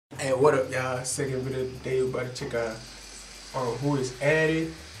Hey, what up, y'all? Second video of the day. We about to check out who is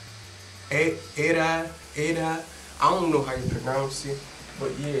Adie. Adie. I don't know how you pronounce it,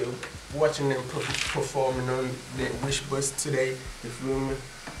 but yeah, watching them performing on that Wish Bus today. You feel me?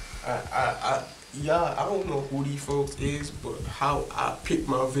 Yeah, I don't know who these folks is, but how I pick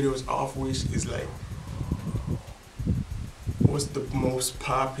my videos off Wish is like, what's the most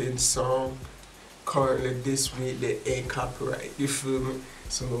popping song currently this week that ain't copyright? You feel me?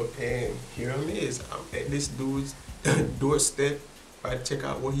 So, and here I'm I'm at this dude's doorstep. I check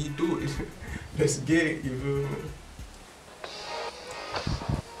out what he doing. Let's get it. You feel me?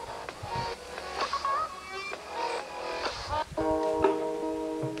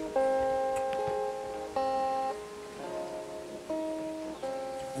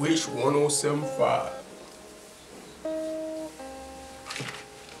 Wish 1075.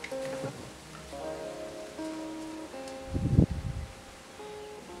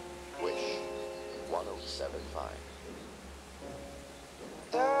 Wish 1075.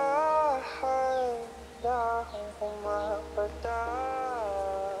 Dahan-dahang pumapatak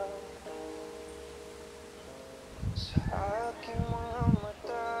sa aking mga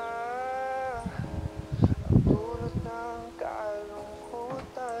mata, ang dulot ng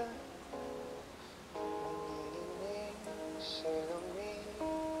kalungkutan, nanginginig sa lamig,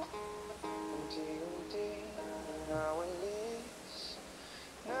 unti-unti nawalis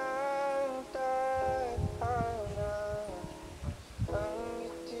ng tadhana. Ang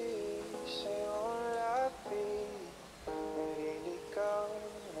ngiti sa iyong labi, nililigaw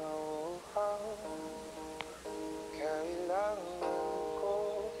na uhaw. Kailangan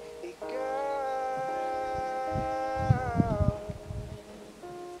ko ikaw.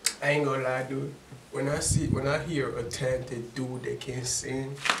 I ain't gonna lie, dude. When I hear a talented dude that can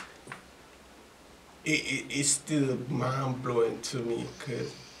sing, it's still mind blowing to me,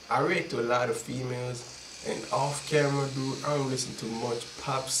 cause I relate to a lot of females. And off camera, dude, I don't listen to much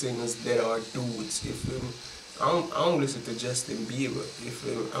pop singers that are dudes, you feel me? I don't listen to Justin Bieber, you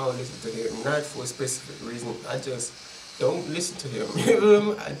feel me? I don't listen to him, not for a specific reason. I just don't listen to him, you feel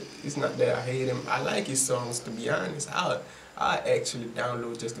me? It's not that I hate him. I like his songs, to be honest. I actually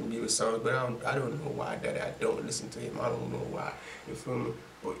download Justin Bieber songs, but I don't know why that I don't listen to him. I don't know why, you feel me?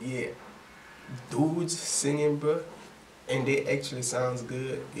 But yeah, dudes singing, bro, and they actually sounds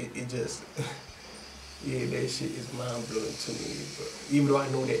good. It just... Yeah, that shit is mind blowing to me. But even though I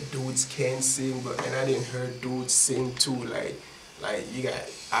know that dudes can sing, but and I didn't hear dudes sing too. Like you got,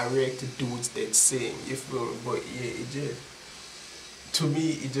 I react to dudes that sing. You feel me? But yeah, it just, to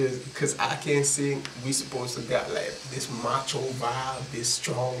me, it just, cause I can't sing. We supposed to got like this macho vibe, this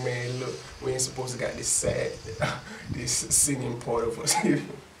strong man look. We ain't supposed to got this sad, this singing part of us.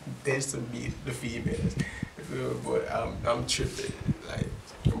 That's to be the females. You feel me? But I'm tripping. Like.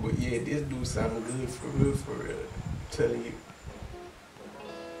 But yeah, this dude sound good for real, I'm telling you.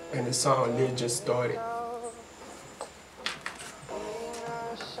 And the song literally just started.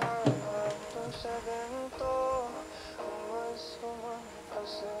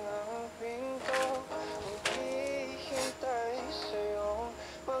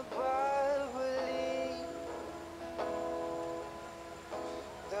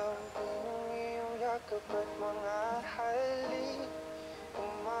 Kapag mga halik,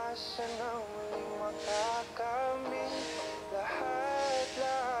 umasa na muling makakamit. Lahat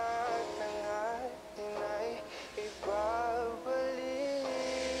ng atin ay ibabalik.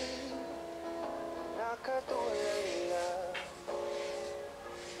 Nakatulala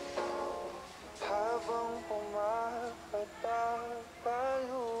habang pumapatak ang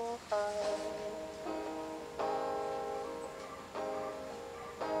luha.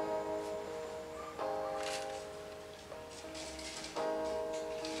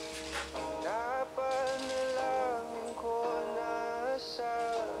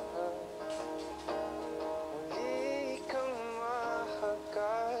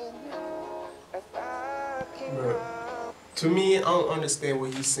 Bro, to me, I don't understand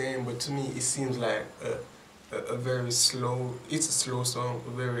what he's saying, but to me, it seems like a very slow, it's a slow song,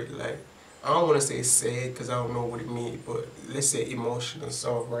 very like, I don't want to say sad because I don't know what it means, but let's say emotional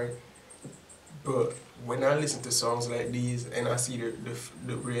song, right? But when I listen to songs like these and I see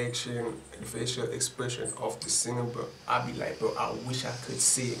the reaction, the facial expression of the singer, bro, I be like, bro, I wish I could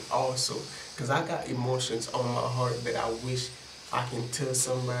sing also. Because I got emotions on my heart that I wish I can tell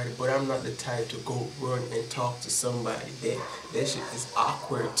somebody, but I'm not the type to go run and talk to somebody. That shit is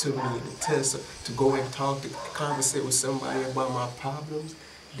awkward to me to go and talk, to conversate with somebody about my problems.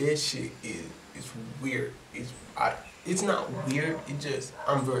 That shit is weird. It's not weird. It just,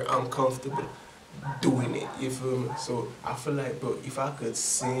 I'm very uncomfortable. doing it, you feel me? So I feel like, bro, if I could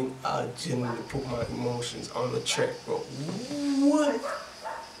sing, I'd genuinely put my emotions on the track, bro. What?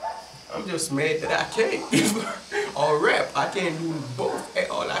 I'm just mad that I can't. Or rap. I can't do both at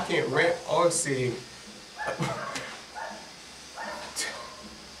all. I can't rap or sing.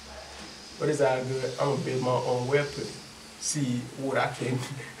 But it's all good. I'm gonna build my own weapon. See what I can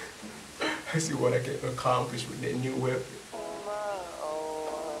see what I can accomplish with that new weapon.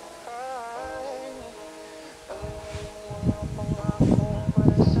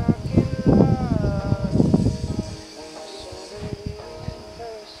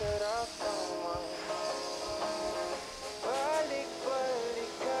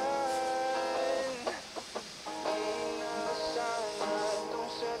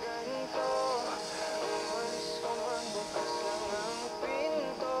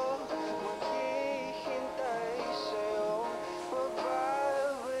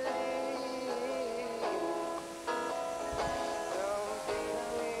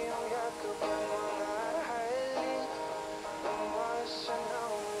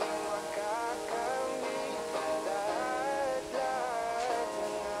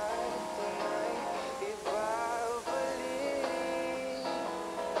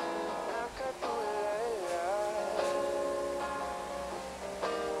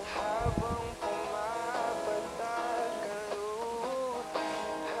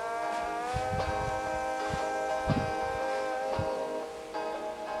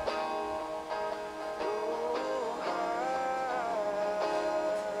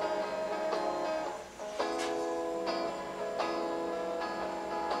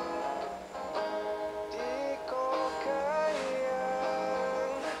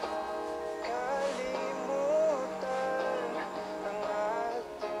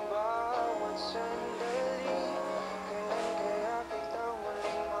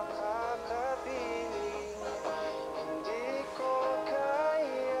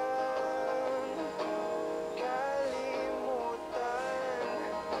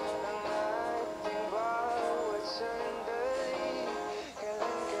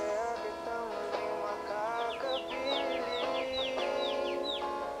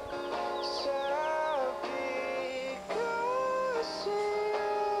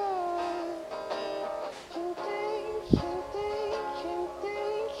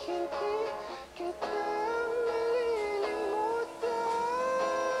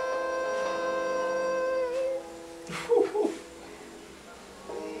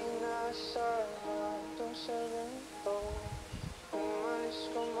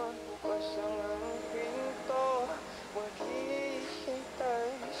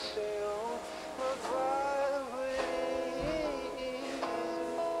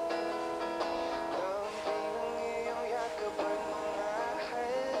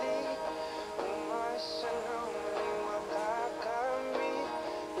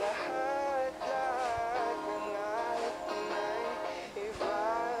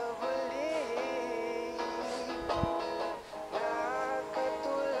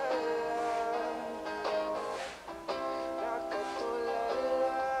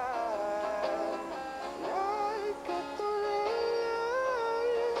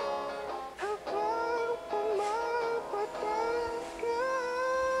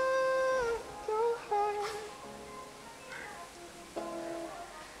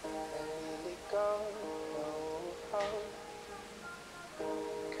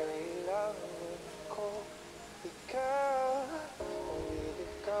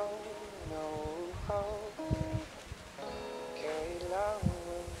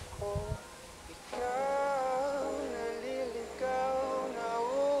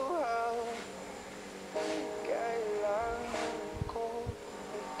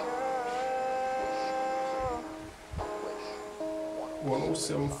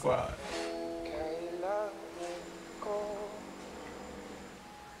 $107.5.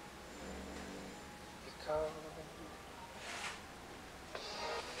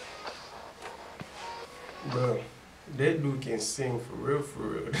 Bro, that dude can sing for real, for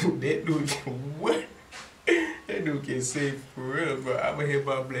real. That dude can what? That dude can sing for real, bro. I'ma hit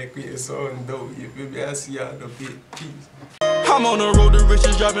my Black Queen song though. You feel me? I see y'all in a bit. Peace. I'm on the road to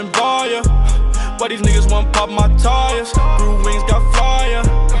riches driving by ya. Why these niggas want pop my tires? Grew wings got fire.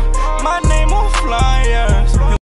 My name on flyers.